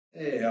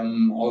Hey,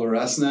 I'm Oliver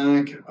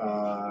Esnack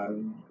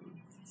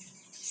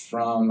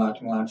from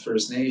Lac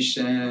First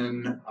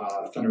Nation,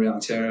 Thunder Bay,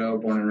 Ontario,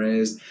 born and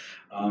raised.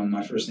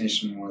 My First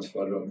Nation was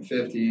flooded up in the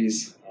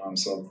 50s,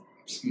 so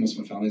most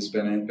of my family's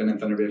been in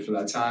Thunder Bay for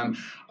that time.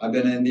 I've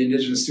been in the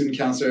Indigenous student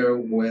councillor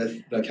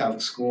with the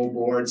Catholic School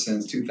Board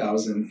since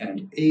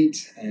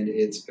 2008, and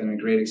it's been a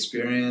great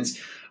experience,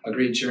 a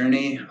great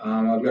journey.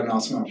 I've got an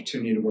awesome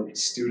opportunity to work with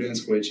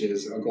students, which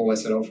is a goal I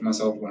set out for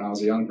myself when I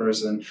was a young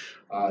person,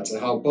 to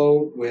help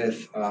out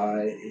with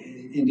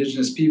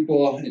Indigenous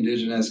people,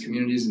 Indigenous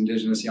communities,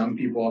 Indigenous young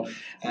people,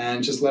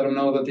 and just let them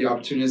know that the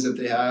opportunities that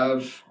they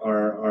have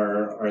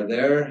are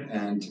there,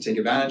 and to take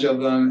advantage of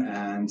them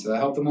and to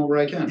help them where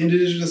I can.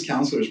 Indigenous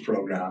Counselors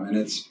program, and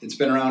it's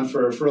been around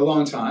for a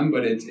long time,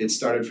 but it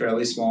started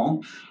fairly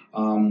small.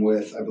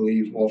 With, I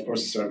believe, well, of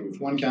course, it started with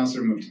one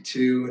counselor, moved to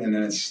two, and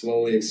then it's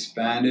slowly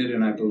expanded,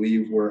 and I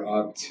believe we're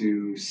up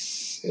to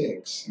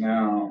 6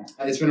 now.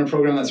 It's been a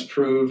program that's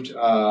proved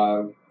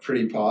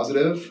pretty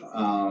positive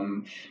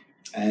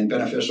and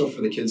beneficial for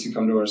the kids who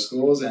come to our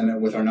schools,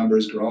 and with our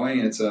numbers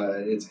growing, it's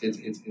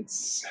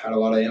had a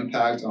lot of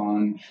impact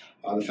on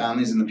the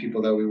families and the people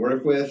that we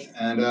work with,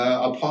 and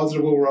a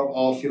positive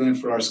overall feeling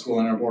for our school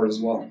and our board as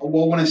well.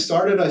 Well, when I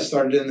started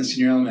in the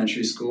senior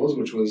elementary schools,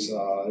 which was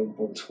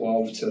about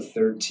 12 and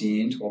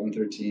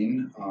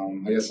 13.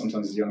 I guess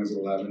sometimes as young as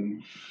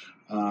 11.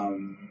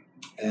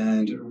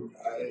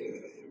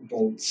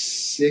 About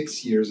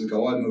 6 years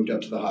ago, I moved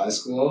up to the high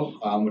school,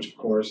 which of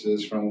course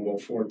is from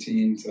about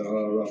 14 to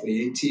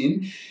roughly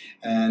 18,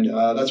 and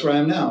that's where I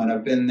am now. And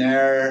I've been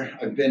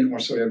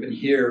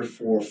here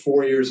for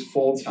 4 years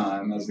full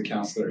time as the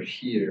counselor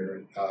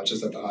here,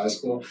 just at the high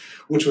school,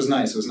 which was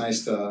nice. It was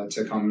nice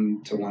to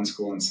come to one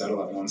school and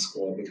settle at one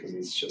school, because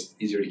it's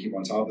just easier to keep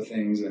on top of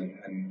things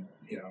and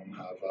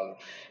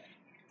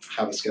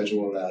have a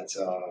schedule that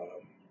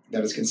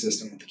is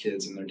consistent with the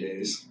kids in their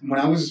days. When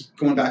I was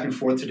going back and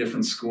forth to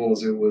different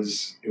schools, it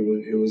was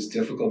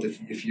difficult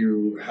if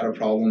you had a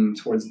problem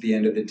towards the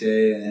end of the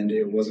day and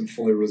it wasn't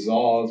fully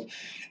resolved,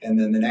 and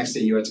then the next day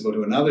you had to go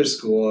to another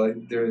school.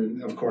 There,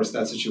 of course,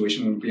 that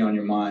situation would be on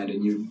your mind,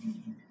 and you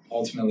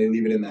ultimately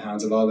leave it in the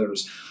hands of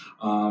others.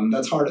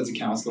 That's hard as a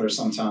counselor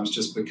sometimes,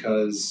 just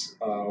because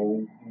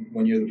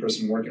when you're the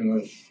person working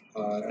with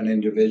an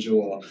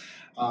individual,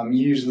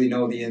 you usually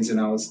know the ins and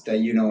outs that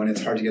you know, and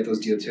it's hard to get those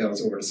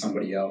details over to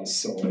somebody else.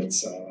 So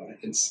it's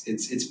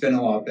been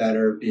a lot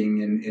better being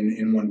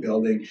in one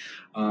building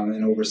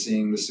and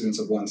overseeing the students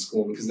of one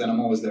school, because then I'm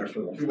always there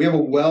for them. We have a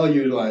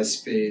well-utilized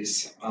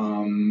space.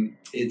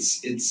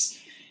 It's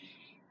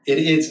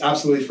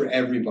absolutely for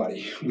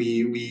everybody.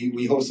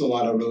 We host a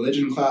lot of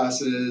religion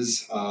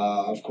classes,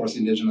 of course,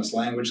 Indigenous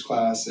language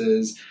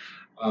classes,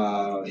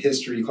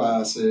 history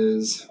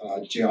classes,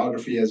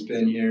 geography has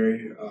been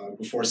here,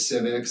 before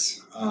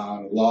civics,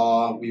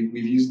 law. We've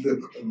used the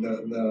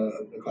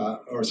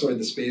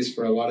space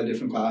for a lot of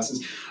different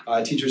classes.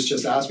 Teachers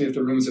just ask me if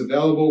the room is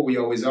available. We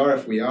always are.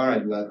 If we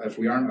aren't,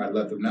 I'd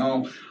let them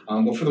know.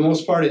 But for the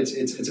most part,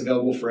 it's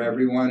available for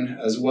everyone,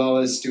 as well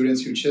as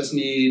students who just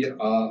need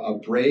a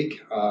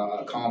break,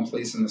 a calm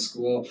place in the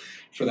school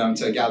for them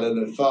to gather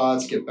their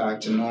thoughts, get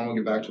back to normal,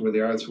 get back to where they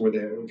are, to where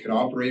they can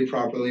operate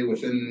properly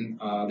within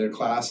their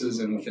classes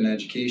and within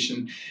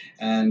education,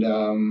 and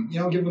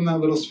give them that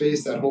little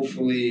space that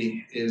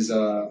hopefully is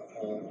a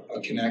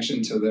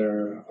connection to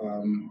their,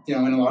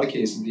 in a lot of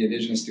cases, the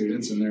Indigenous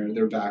students and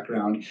their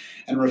background,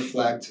 and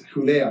reflect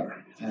who they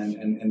are,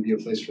 and be a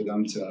place for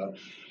them to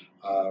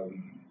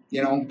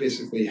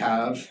basically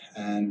have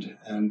and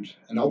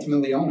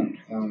ultimately own.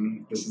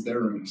 This is their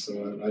room,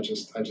 so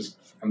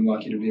I'm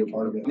lucky to be a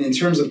part of it. In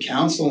terms of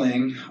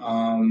counseling,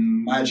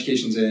 my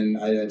education's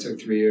I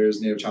took 3 years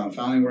Native Child and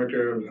Family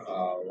Worker,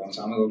 a long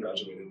time ago,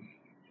 graduated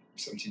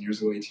 18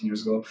 years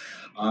ago.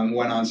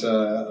 Went on to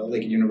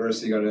Lakehead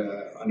University, got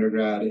an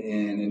undergrad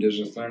in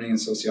Indigenous Learning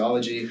and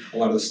Sociology. A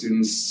lot of the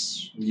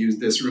students use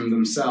this room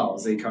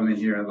themselves. They come in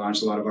here and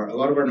launch a lot of our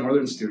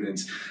northern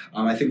students.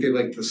 I think they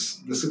like the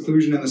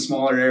seclusion in the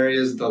smaller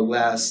areas, the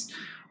less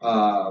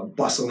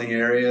bustling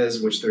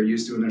areas, which they're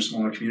used to in their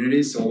smaller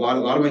communities. So a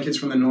lot of my kids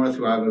from the north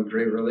who I have a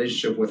great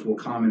relationship with will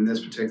come in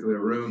this particular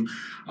room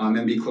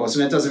and be close.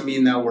 And it doesn't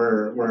mean that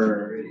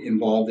we're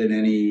involved in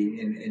any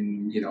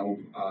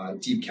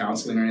deep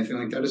counseling or anything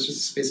like that. It's just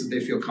a space that they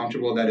feel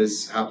comfortable, that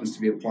happens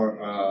to be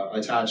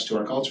attached to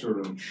our cultural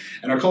room.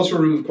 And our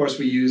cultural room, of course,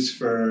 we use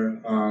for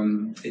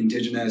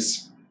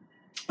Indigenous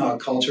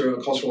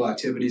cultural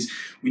activities.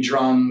 We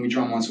drum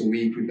once a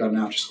week. We've got an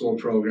after-school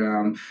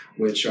program,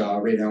 which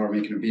right now we're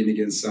making a Being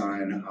Again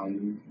sign.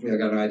 We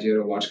got an idea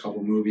to watch a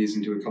couple movies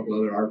and do a couple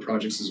other art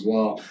projects as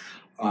well.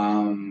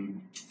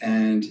 And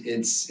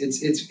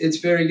it's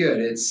very good.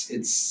 It's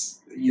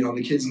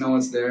the kids know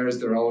it's theirs.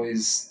 They're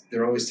always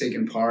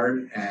taking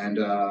part, and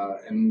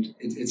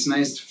it's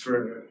nice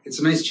it's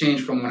a nice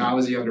change from when I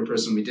was a younger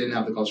person. We didn't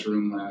have the culture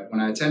room when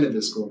I attended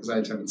this school, because I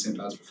attended St.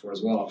 Pat's before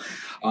as well,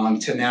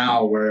 to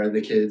now, where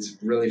the kids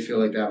really feel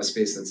like they have a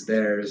space that's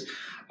theirs.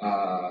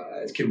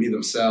 can be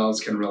themselves,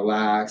 can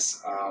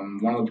relax.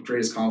 One of the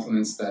greatest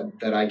compliments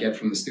that I get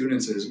from the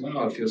students is,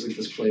 wow, it feels like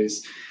this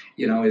place,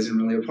 isn't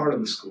really a part of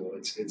the school.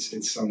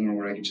 It's somewhere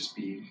where I could just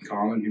be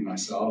calm and be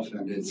myself,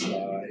 and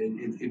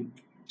it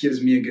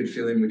gives me a good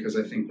feeling, because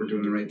I think we're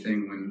doing the right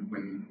thing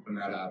when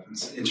that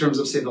happens. In terms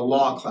of, say, the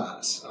law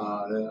class,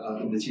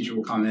 the teacher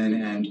will come in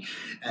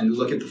and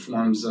look at the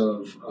forms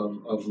of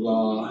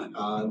law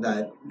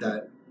that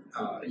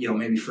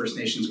maybe First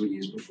Nations would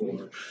use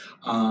before.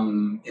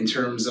 In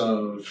terms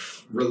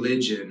of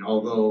religion,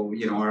 although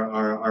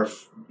our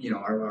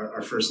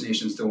First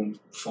Nations don't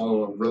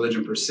follow a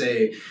religion per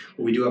se,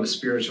 but we do have a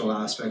spiritual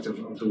aspect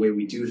of the way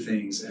we do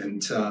things,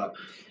 and to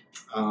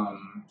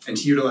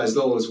utilize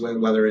those,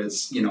 whether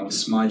it's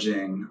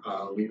smudging,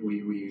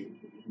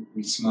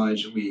 we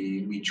smudge,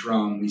 we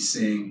drum, we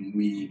sing,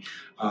 we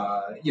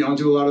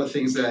do a lot of the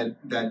things that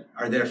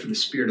are there for the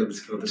spirit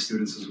of the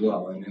students as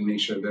well, and make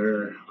sure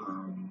they're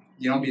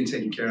being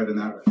taken care of in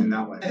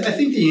that way. I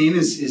think the aim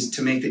is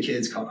to make the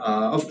kids,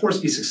 of course,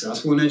 be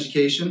successful in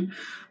education.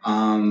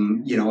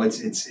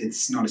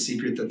 It's not a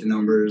secret that the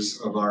numbers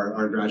of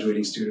our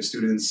graduating students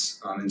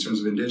in terms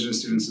of Indigenous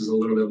students is a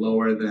little bit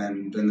lower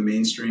than the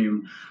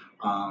mainstream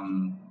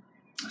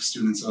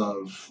students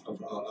of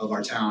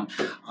our town.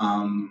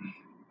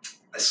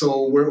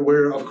 So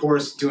we're of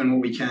course doing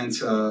what we can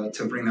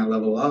to bring that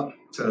level up,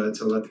 to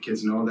let the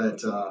kids know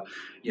that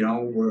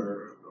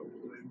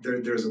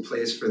there's a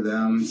place for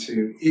them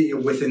to,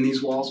 within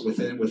these walls,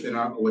 within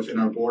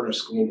our board, our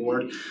school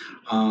board,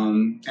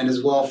 and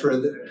as well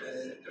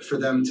for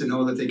them to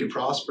know that they could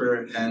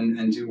prosper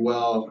and do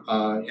well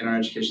in our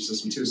education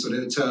system too.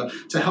 So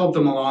to help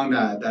them along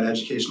that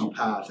educational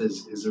path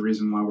is the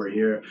reason why we're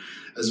here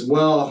as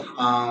well.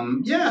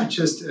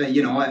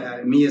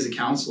 Me as a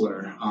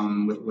counselor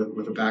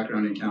with a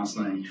background in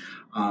counseling,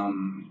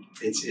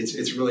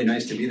 it's really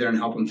nice to be there and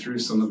help them through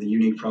some of the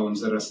unique problems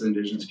that us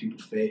Indigenous people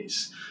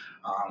face.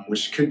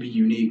 Which could be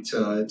unique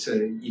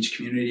to each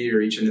community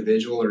or each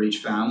individual or each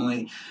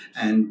family,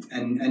 and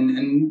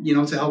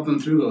to help them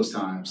through those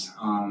times,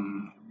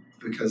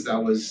 because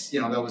that was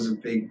a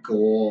big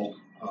goal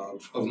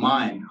of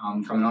mine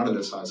coming out of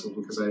this high school,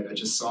 because I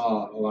just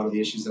saw a lot of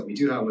the issues that we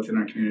do have within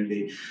our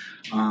community,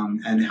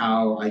 and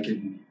how I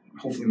could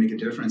hopefully make a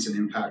difference and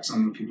impact some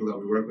of the people that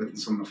we work with and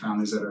some of the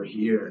families that are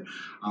here.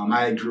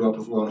 I grew up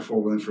with a lot of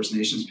Fort William First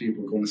Nations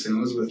people going to St.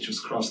 Elizabeth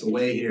just across the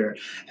way here,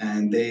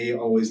 and they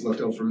always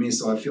looked out for me,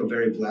 so I feel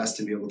very blessed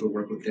to be able to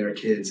work with their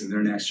kids and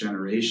their next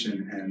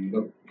generation and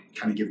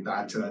kind of give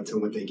back to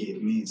what they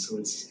gave me. So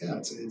it's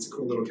a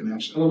cool little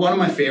connection. Well, one of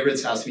my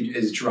favorites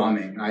is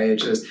drumming.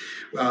 Mr.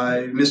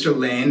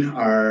 Lane,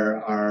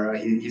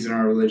 he's in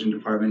our religion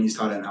department. He's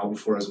taught NL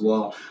before as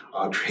well.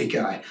 Great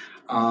guy.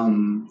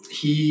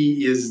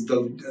 He is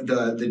the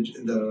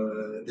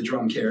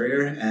drum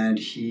carrier, and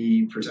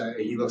he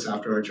looks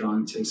after our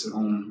drum, takes it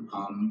home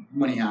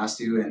when he has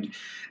to,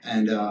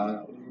 and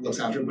looks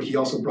after it. But he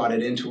also brought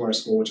it into our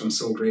school, which I'm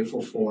so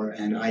grateful for.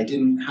 And I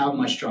didn't have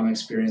much drum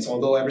experience,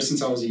 although ever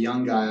since I was a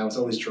young guy, I was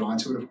always drawn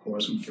to it. Of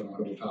course, when you come out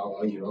of a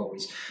powwow,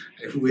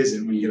 who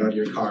isn't? When you get out of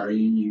your car,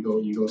 you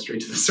go straight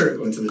to the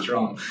circle, into the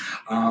drum.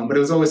 But it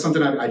was always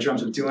something I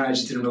dreamt of doing. I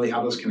just didn't really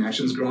have those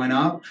connections growing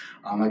up.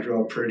 I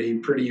grew up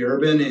pretty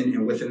urban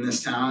and within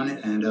this town,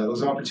 and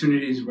those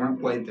opportunities weren't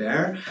quite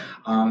there.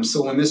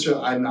 So when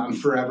I'm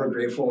forever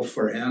grateful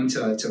for him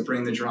to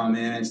bring the drum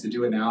in and to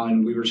do it now.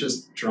 And we were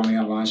just drumming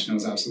at lunch, and it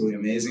was absolutely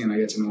amazing. And I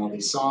get to know all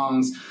these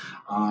songs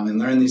and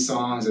learn these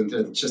songs, and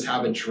to just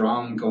have a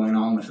drum going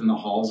on within the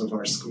halls of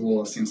our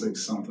school seems like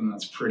something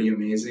that's pretty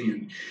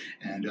amazing.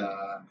 And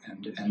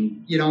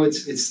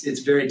it's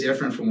very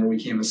different from where we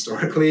came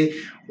historically,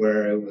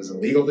 where it was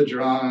illegal to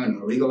drum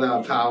and illegal to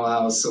have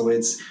powwows. So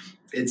it's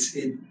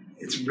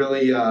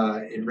really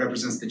it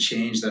represents the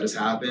change that has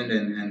happened,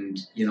 and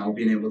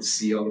being able to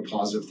see all the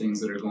positive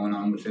things that are going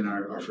on within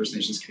our First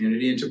Nations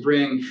community, and to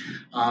bring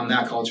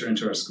that culture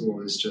into our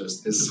school is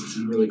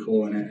something really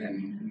cool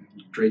and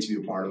great to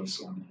be a part of.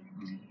 So I'm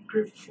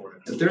grateful for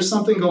it. If there's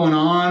something going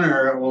on,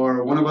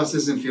 or one of us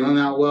isn't feeling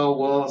that well,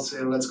 we'll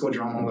say, let's go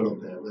drum a little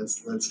bit.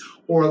 Let's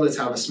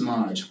have a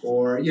smudge,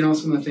 or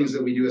some of the things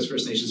that we do as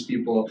First Nations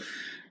people,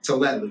 to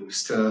let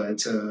loose,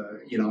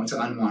 to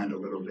unwind a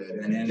little bit,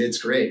 and it's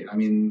great. I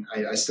mean,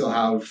 I still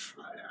have,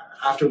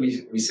 after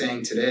we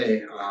sang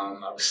today,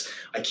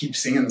 I keep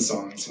singing the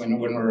songs when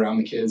we're around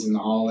the kids in the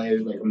hallway.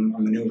 Like I'm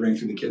maneuvering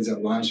through the kids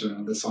at lunch,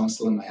 and the song's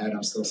still in my head.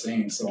 I'm still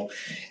singing. So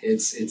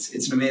it's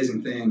an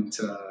amazing thing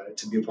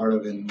to be a part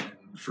of, and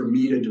for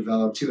me to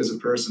develop too as a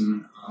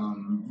person,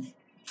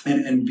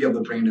 and be able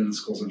to bring it in the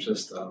schools. I'm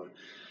just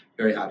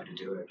very happy to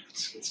do it.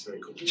 It's very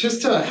cool.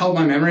 Just to help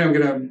my memory, I'm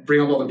going to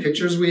bring up all the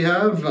pictures we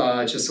have,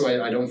 just so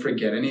I don't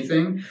forget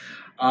anything.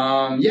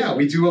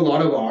 We do a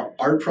lot of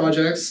art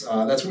projects.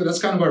 That's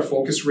kind of our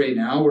focus right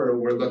now.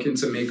 We're looking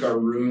to make our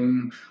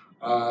room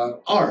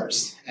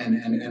ours,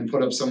 and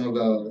put up some of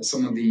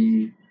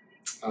the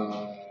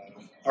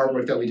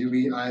artwork that we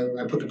do.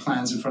 I put the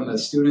plans in front of the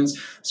students.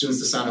 Students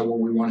decide what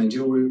we want to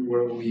do.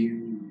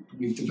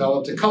 we've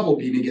developed a couple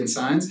begin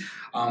signs,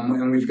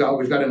 and we've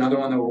got another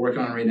one that we're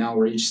working on right now,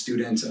 where each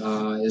student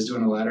is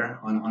doing a letter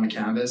on a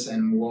canvas,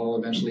 and we'll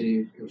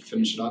eventually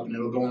finish it up, and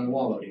it'll go on the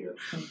wall out here.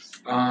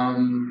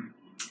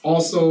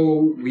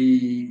 Also,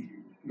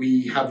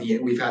 we've had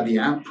the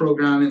AMP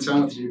program in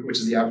town, which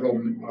is the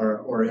Aboriginal,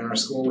 or in our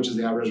school, which is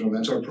the Aboriginal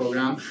Mentor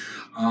Program.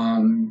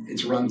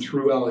 It's run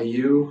through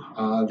LU.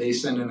 They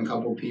send in a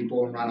couple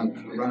people and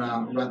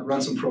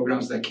run some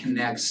programs that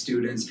connect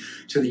students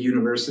to the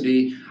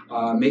university,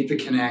 make the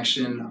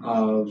connection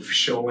of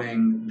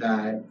showing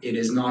that it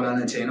is not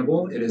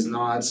unattainable, it is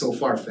not so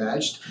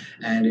far-fetched,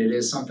 and it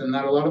is something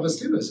that a lot of us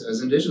do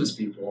as Indigenous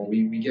people.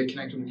 We get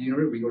connected with the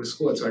university, we go to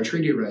school, it's our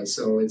treaty right,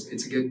 so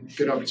it's a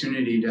good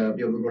opportunity to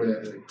be able to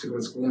go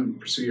to school and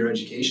pursue your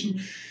education.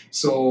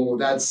 So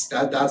that's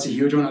a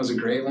huge one. That was a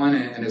great one,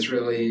 and it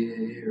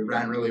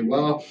ran really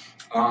well.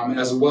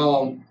 As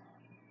well,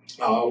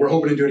 we're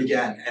hoping to do it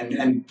again.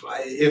 And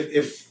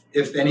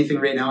if anything,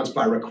 right now it's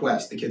by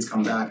request. The kids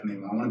come back and they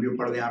I want to be a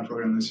part of the AMP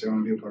program this year. I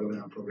want to be a part of the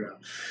AMP program.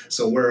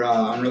 So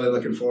I'm really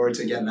looking forward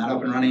to getting that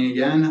up and running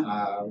again.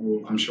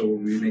 I'm sure we'll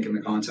be making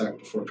the contact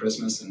before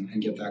Christmas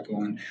and get that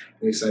going.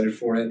 Really excited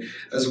for it.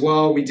 As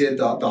well, we did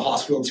the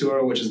hospital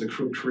tour, which is the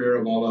career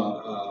of all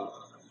the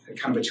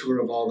kind of a tour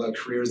of all the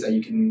careers that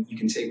you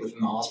can take within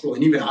the hospital.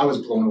 And even I was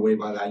blown away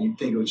by that. You'd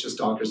think it was just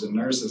doctors and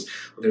nurses,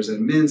 but there's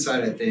admin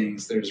side of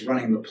things. There's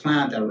running the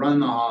plant that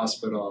run the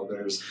hospital.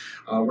 There's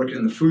working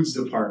in the foods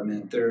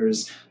department.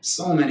 There's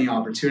so many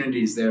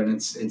opportunities there, and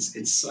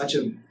it's such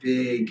a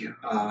big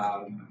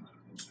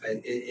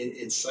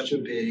it's such a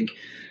big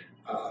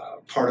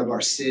part of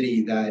our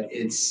city that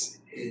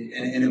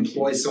and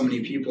employs so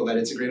many people that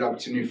it's a great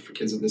opportunity for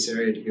kids of this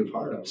area to be a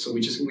part of. So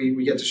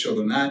we get to show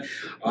them that.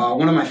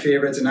 One of my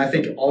favorites, and I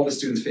think all the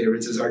students'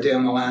 favorites, is our Day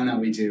on the Land that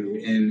we do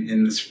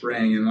in the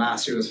spring. And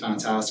last year was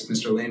fantastic.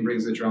 Mr. Lane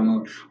brings the drum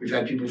out. We've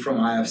had people from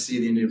IFC,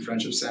 the Indian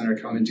Friendship Center,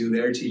 come and do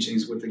their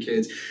teachings with the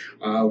kids.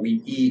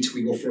 We eat,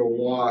 we go for a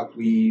walk,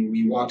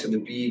 we walk to the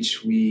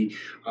beach,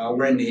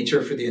 we're in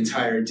nature for the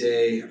entire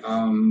day.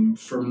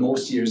 For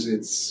most years,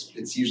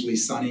 it's usually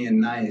sunny and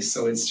nice.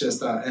 So it's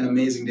just an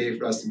amazing day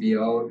for us to be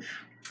out,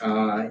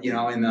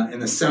 in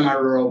the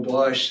semi-rural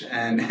bush,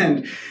 and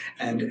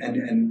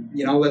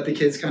let the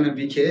kids kind of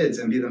be kids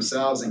and be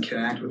themselves and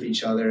connect with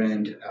each other,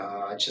 and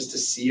just to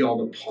see all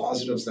the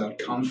positives that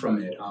come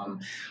from it.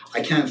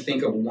 I can't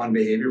think of one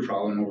behavior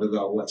problem over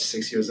the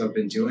 6 years I've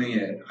been doing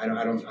it.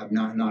 I've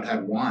not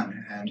had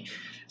one, and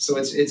so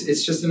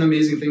it's just an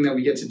amazing thing that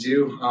we get to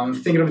do.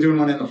 Thinking of doing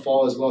one in the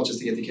fall as well, just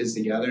to get the kids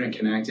together and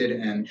connected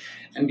and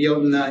be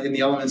out in the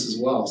elements as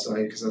well. So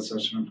because that's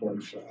such an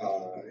important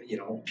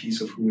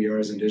piece of who we are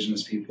as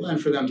Indigenous people, and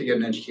for them to get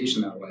an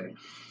education that way.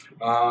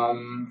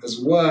 As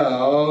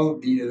well,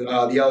 the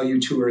LU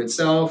tour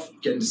itself,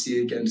 getting to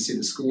see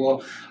the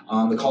school,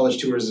 the college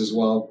tours as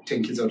well,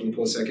 taking kids out to the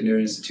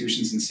post-secondary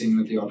institutions and seeing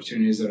the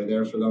opportunities that are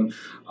there for them.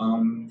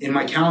 In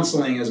my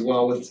counseling as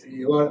well, with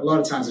a lot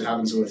of times it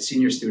happens with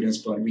senior students,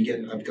 but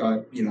I've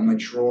got my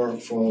drawer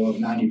full of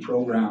 90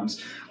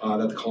 programs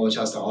that the college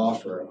has to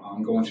offer.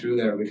 Going through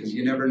there, because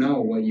you never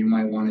know what you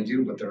might want to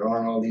do, but there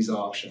are all these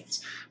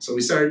options. So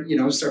we start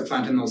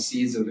planting those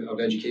seeds of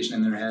education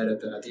in their head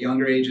at the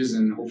younger ages,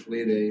 and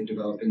hopefully they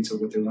develop into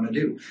what they want to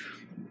do.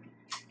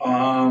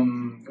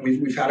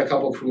 We've had a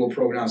couple of cool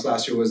programs.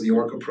 Last year was the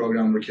Orca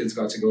program, where kids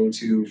got to go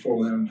to Fort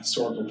William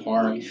Historical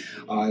Park,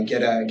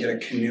 get a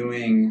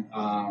canoeing,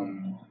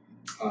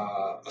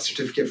 a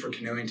certificate for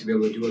canoeing to be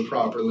able to do it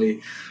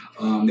properly.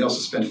 They also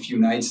spent a few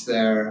nights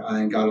there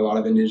and got a lot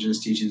of Indigenous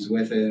teachings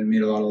with it, and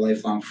made a lot of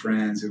lifelong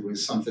friends. It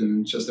was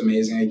something just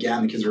amazing.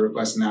 Again, the kids are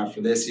requesting that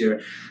for this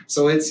year,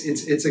 so it's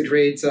a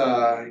great.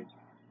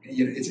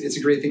 It's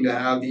a great thing to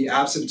have. The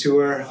ABSIP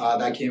tour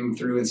that came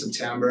through in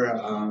September,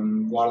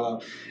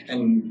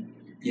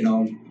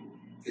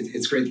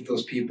 it's great that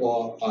those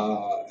people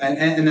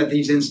and that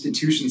these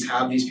institutions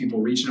have these people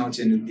reaching out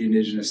to the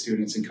Indigenous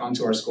students and come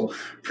to our school,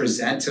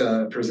 present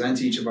to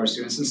each of our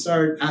students, and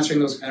start answering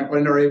those,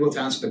 and are able to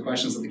answer the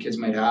questions that the kids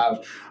might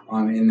have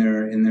in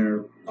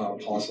their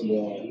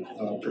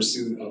possible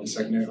pursuit of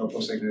secondary or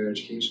post-secondary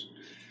education.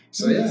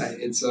 So yeah,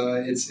 it's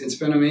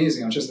been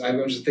amazing. I'm just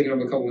thinking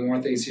of a couple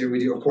more things here. We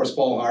do, of course,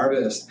 Fall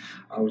Harvest,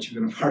 which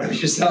you've been a part of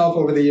yourself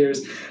over the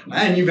years,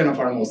 and you've been a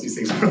part of most of these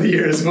things over the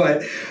years.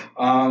 But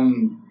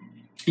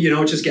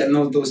just getting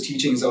those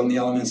teachings out in the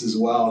elements as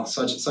well,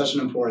 such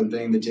an important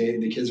thing.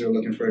 The kids are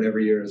looking for it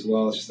every year as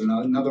well. It's just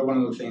another one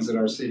of the things that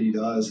our city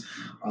does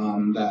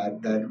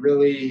that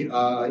really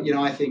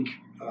I think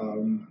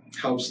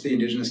helps the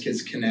Indigenous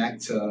kids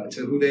connect to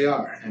who they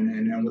are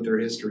and what their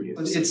history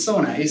is. It's so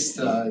nice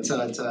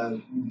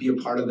to be a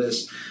part of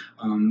this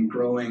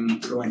growing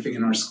thing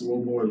in our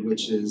school board,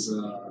 which is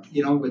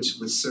which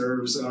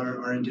serves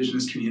our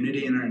Indigenous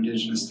community and our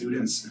Indigenous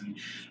students,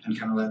 and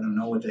kind of letting them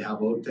know what they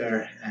have out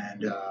there,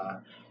 and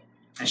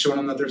showing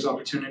them that there's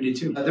opportunity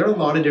too. There are a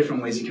lot of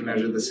different ways you can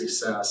measure the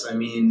success. I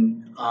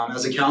mean,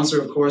 as a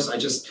counselor, of course,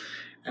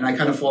 And I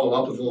kind of follow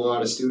up with a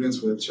lot of students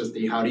with just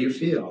the how do you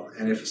feel?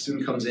 And if a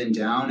student comes in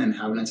down and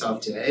having a tough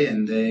day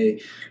and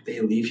they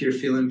leave here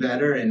feeling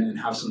better and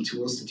have some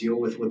tools to deal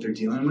with what they're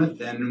dealing with,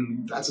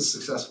 then that's a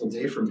successful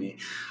day for me.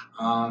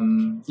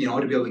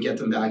 To be able to get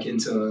them back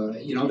into,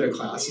 their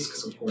classes,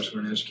 because of course we're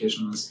an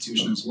educational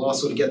institution as well.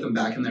 So to get them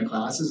back in their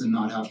classes and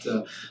not have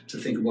to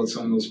think about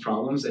some of those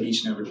problems that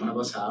each and every one of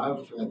us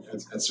have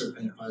to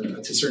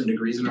certain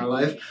degrees in our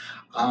life,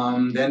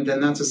 then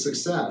that's a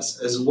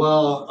success as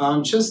well.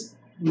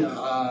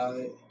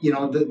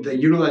 The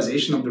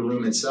utilization of the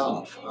room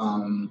itself,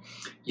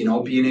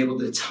 being able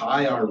to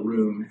tie our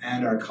room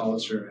and our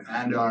culture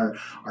and our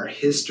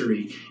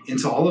history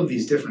into all of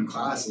these different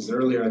classes.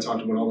 Earlier I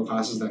talked about all the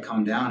classes that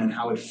come down and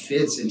how it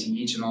fits into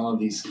each and all of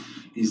these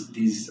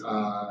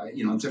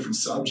different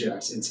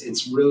subjects.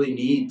 It's really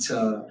neat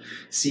to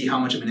see how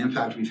much of an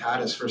impact we've had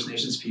as First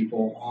Nations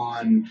people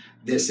on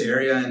this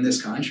area and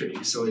this country.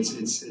 So it's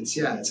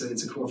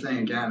a cool thing.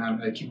 Again,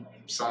 I keep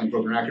sounding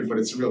broken record, but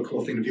it's a real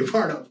cool thing to be a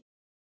part of.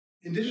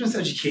 Indigenous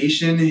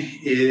education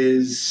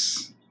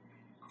is,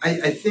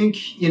 I think,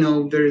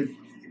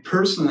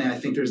 personally, I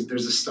think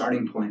there's a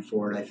starting point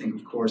for it. I think,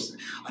 of course,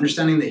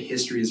 understanding the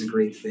history is a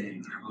great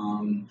thing.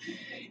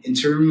 In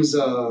terms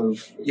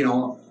of,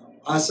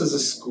 us as a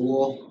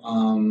school,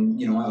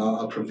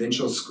 a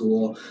provincial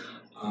school,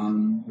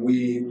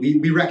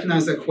 we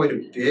recognize that quite a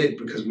bit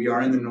because we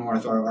are in the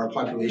north. Our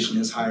population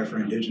is higher for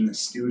Indigenous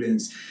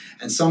students,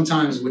 and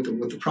sometimes with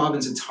the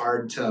province, it's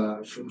hard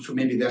for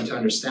maybe them to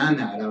understand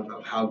that of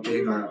how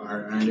big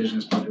our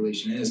Indigenous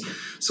population is.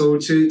 So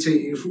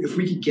if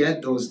we could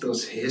get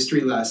those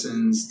history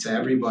lessons to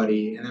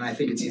everybody, and then I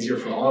think it's easier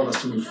for all of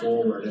us to move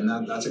forward, and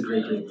that's a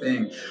great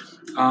thing.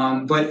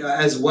 But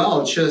as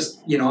well,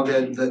 just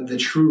the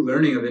true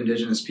learning of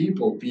Indigenous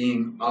people,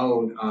 being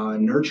out,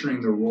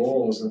 nurturing the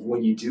roles of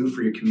what you do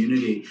for your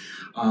community.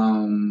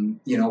 When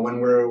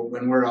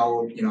we're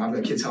out, I've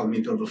got kids helping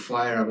me build a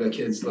fire. I've got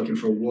kids looking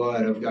for wood.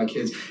 I've got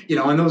kids,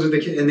 and those are the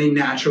kids, and they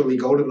naturally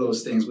go to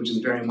those things, which is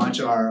very much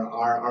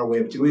our way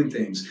of doing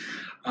things.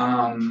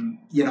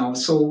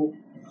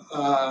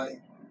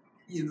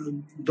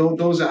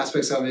 Those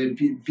aspects of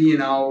it,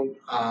 being out,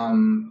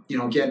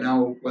 getting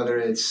out, whether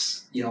it's,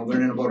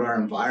 learning about our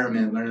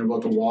environment, learning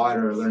about the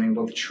water, learning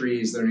about the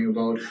trees, learning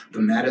about the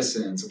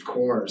medicines, of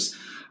course,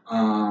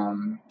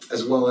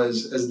 as well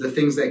as the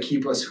things that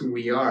keep us who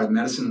we are, the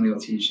medicine wheel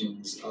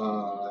teachings,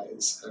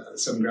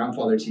 some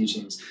grandfather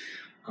teachings,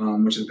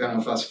 which has been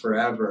with us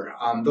forever.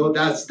 Though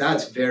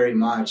that's very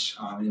much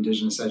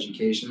Indigenous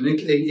education. And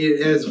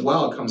it as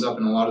well comes up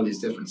in a lot of these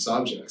different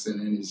subjects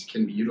and it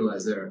can be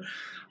utilized there.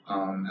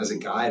 As a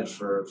guide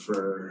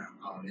for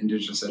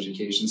Indigenous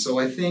education. So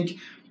I think,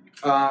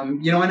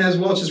 and as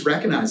well just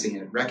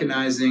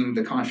recognizing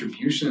the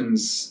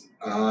contributions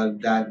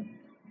that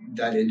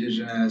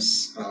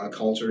Indigenous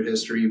culture,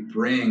 history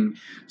bring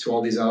to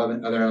all these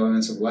other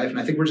elements of life. And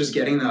I think we're just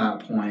getting to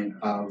that point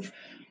of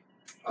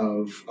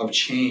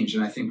change.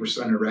 And I think we're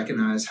starting to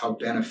recognize how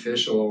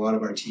beneficial a lot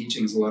of our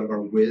teachings, a lot of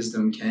our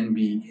wisdom can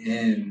be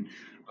in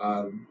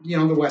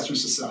the Western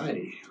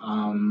society.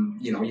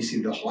 You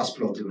see the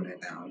hospital doing it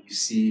now. You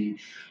see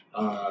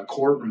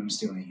courtrooms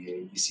doing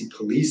it. You see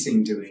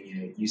policing doing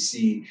it. You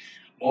see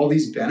all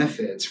these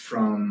benefits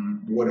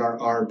from what are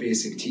our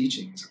basic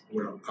teachings,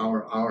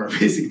 our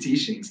basic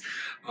teachings.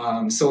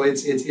 So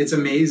it's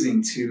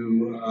amazing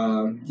to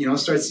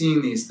start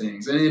seeing these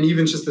things, and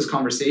even just this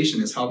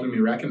conversation is helping me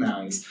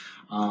recognize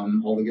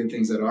all the good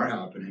things that are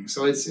happening.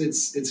 So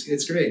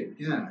it's great.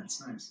 Yeah, it's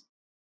nice.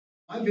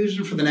 My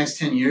vision for the next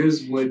 10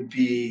 years would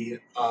be,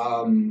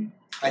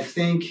 I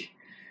think,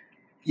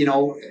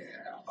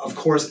 of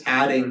course,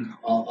 adding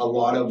a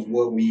lot of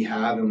what we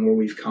have and where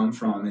we've come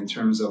from in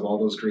terms of all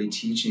those great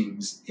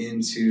teachings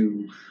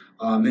into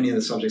many of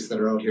the subjects that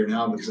are out here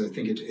now, because I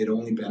think it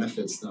only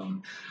benefits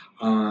them.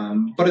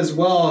 But as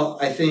well,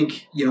 I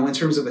think, in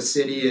terms of a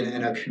city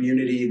and a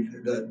community,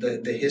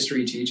 the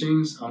history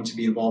teachings to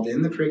be involved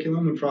in the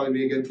curriculum would probably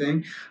be a good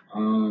thing.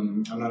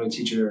 I'm not a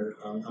teacher.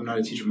 I'm not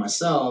a teacher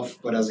myself,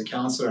 but as a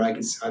counselor,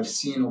 I've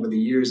seen over the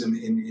years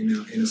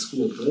in a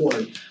school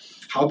board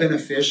how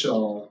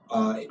beneficial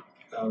our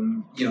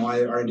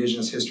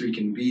Indigenous history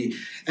can be,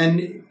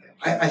 and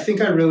I think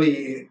I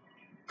really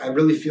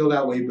feel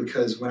that way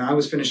because when I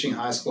was finishing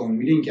high school and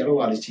we didn't get a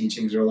lot of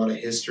teachings or a lot of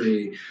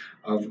history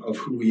of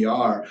who we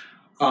are,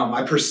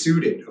 I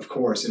pursued it, of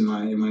course, in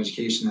my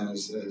education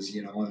as a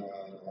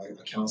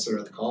counselor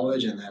at the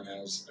college and then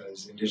as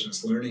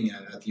Indigenous learning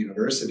at the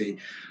university.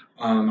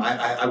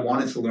 I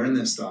wanted to learn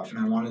this stuff and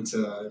I wanted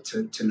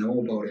to know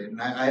about it.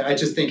 And I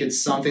just think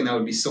it's something that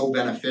would be so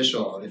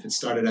beneficial if it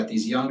started at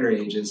these younger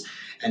ages.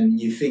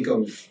 And you think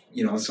of,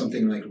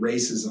 something like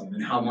racism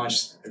and how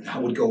much that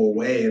would go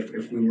away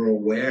if we were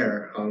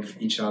aware of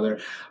each other.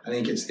 I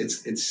think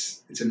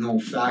it's a known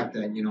fact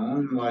that, in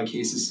a lot of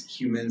cases,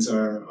 humans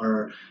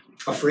are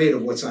afraid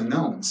of what's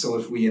unknown. So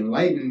if we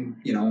enlighten,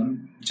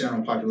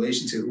 general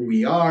population to who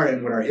we are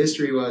and what our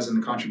history was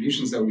and the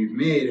contributions that we've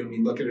made, and we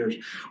look at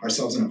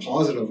ourselves in a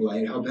positive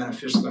light, how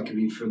beneficial that could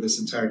be for this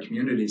entire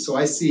community. So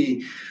I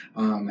see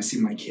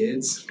my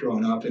kids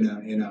growing up in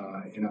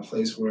a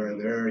place where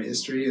their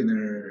history and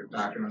their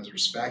background is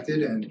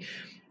respected, and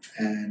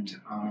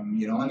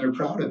they're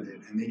proud of it,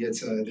 and they get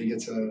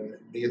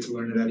to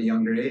learn it at a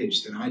younger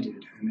age than I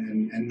did,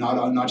 and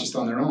not just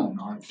on their own,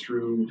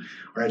 through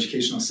our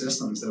educational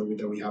systems that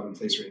we have in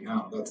place right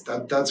now.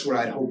 That's where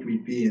I'd hope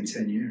we'd be in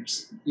 10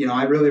 years.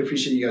 I really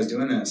appreciate you guys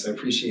doing this. I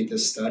appreciate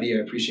this study. I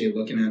appreciate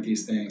looking at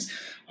these things.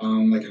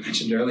 Like I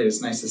mentioned earlier,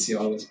 it's nice to see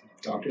all this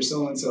Dr.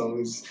 So-and-so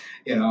who's,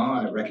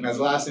 I recognize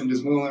the last name,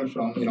 just Mullen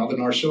from, the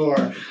North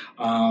Shore,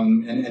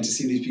 and to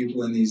see these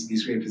people in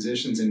these great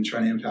positions and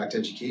trying to impact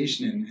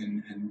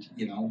education and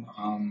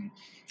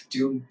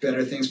do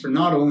better things for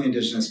not only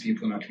Indigenous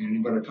people in our community,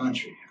 but our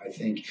country. I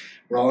think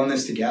we're all in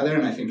this together,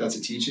 and I think that's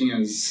a teaching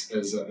as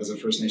a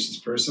First Nations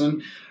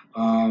person.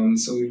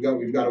 So we've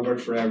got to work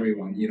for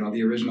everyone.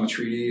 The original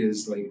treaty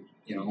is like,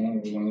 one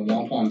of the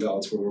wampum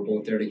belts where we're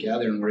both there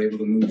together and we're able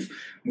to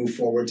move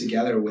forward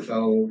together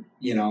without,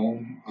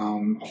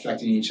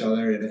 affecting each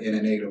other in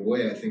a negative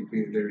way. I think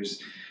there's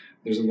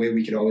a way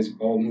we could always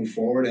all move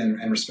forward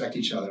and respect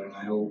each other. And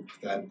I hope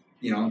that,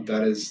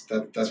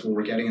 that's what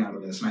we're getting out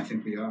of this. And I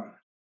think we are.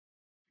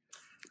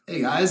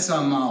 Hey guys,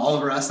 I'm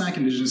Oliver Esnack,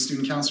 Indigenous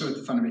Student Counsellor with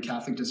the Thunder Bay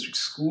Catholic District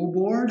School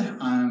Board.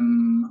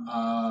 I'm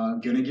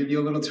going to give you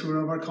a little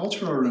tour of our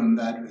cultural room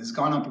that has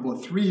gone up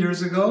about 3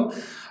 years ago.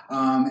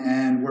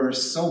 And we're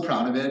so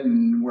proud of it,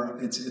 and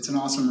it's an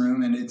awesome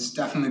room, and it's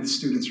definitely the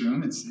students'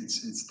 room.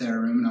 It's their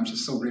room, and I'm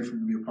just so grateful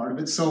to be a part of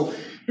it. So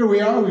here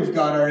we are. We've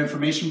got our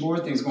information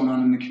board, things going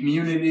on in the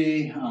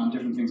community,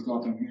 different things go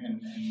up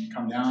and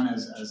come down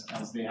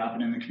as they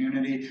happen in the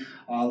community.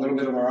 A little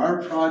bit of our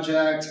art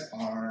project,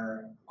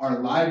 our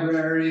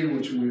library,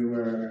 which we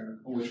were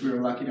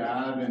lucky to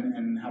have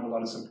and have a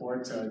lot of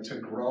support to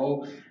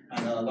grow,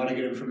 and a lot of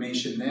good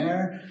information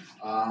there.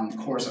 Of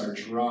course, our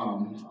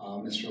drum.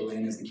 Mr.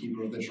 Lane is the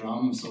keeper of the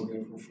drum. I'm so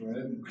grateful for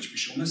it, which we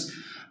shown us.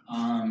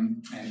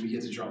 And we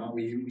get to drum on.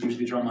 We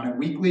usually drum on it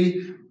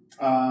weekly,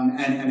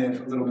 and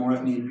if a little more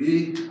if need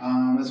be.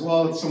 As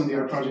well as some of the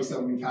art projects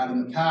that we've had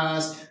in the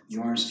past. The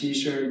orange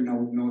T-shirt,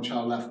 No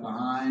Child Left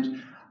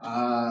Behind.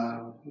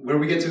 Where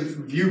we get to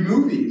view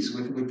movies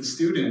with the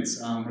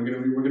students.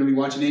 We're gonna be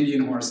watching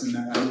Indian Horse in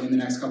the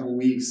next couple of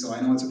weeks. So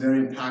I know it's a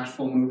very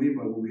impactful movie,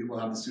 but we'll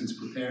have the students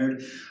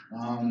prepared.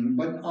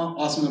 But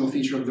awesome little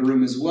feature of the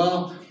room as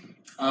well.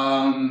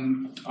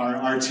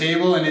 Our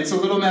table, and it's a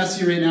little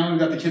messy right now. We've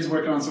got the kids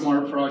working on some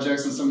art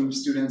projects and some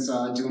students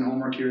doing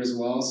homework here as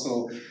well.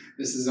 So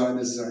this is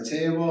our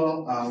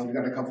table. We've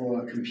got a couple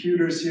of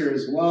computers here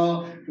as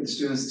well for the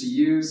students to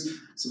use.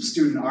 Some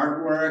student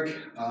artwork,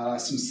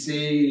 some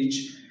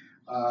sage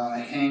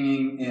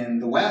hanging in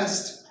the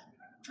west,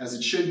 as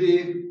it should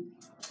be.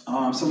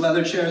 Some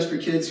leather chairs for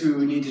kids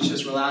who need to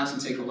just relax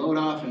and take a load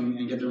off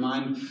and get their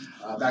mind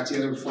back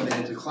together before they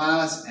head to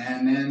class.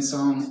 And then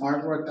some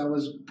artwork that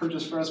was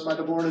purchased for us by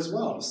the board as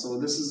well. So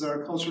this is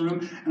our culture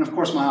room, and of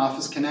course my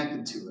office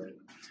connected to it.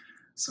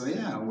 So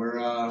yeah, we're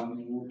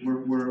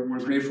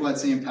grateful at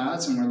St.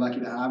 Pat's, and we're lucky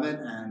to have it.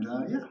 And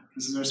yeah,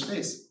 this is our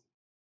space.